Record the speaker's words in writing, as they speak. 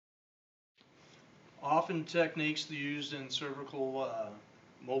Often techniques used in cervical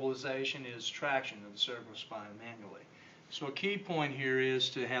mobilization is traction of the cervical spine manually. So a key point here is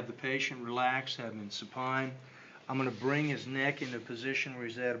to have the patient relax, have him supine. I'm going to bring his neck into a position where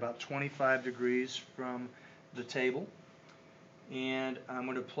he's at about 25 degrees from the table, and I'm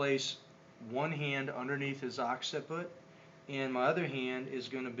going to place one hand underneath his occiput, and my other hand is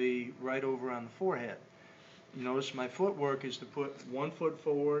going to be right over on the forehead. You notice my footwork is to put one foot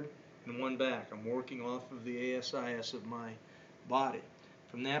forward and one back. I'm working off of the ASIS of my body.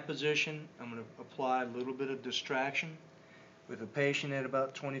 From that position, I'm going to apply a little bit of distraction. With a patient at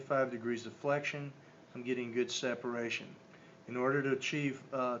about 25 degrees of flexion, I'm getting good separation. In order to achieve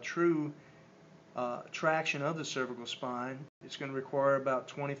true traction of the cervical spine, it's going to require about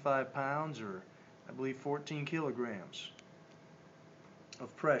 25 pounds, or I believe 14 kilograms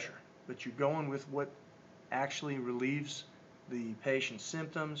of pressure. But you're going with what actually relieves the patient's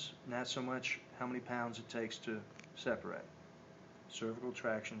symptoms, not so much how many pounds it takes to separate. Cervical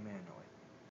traction manually.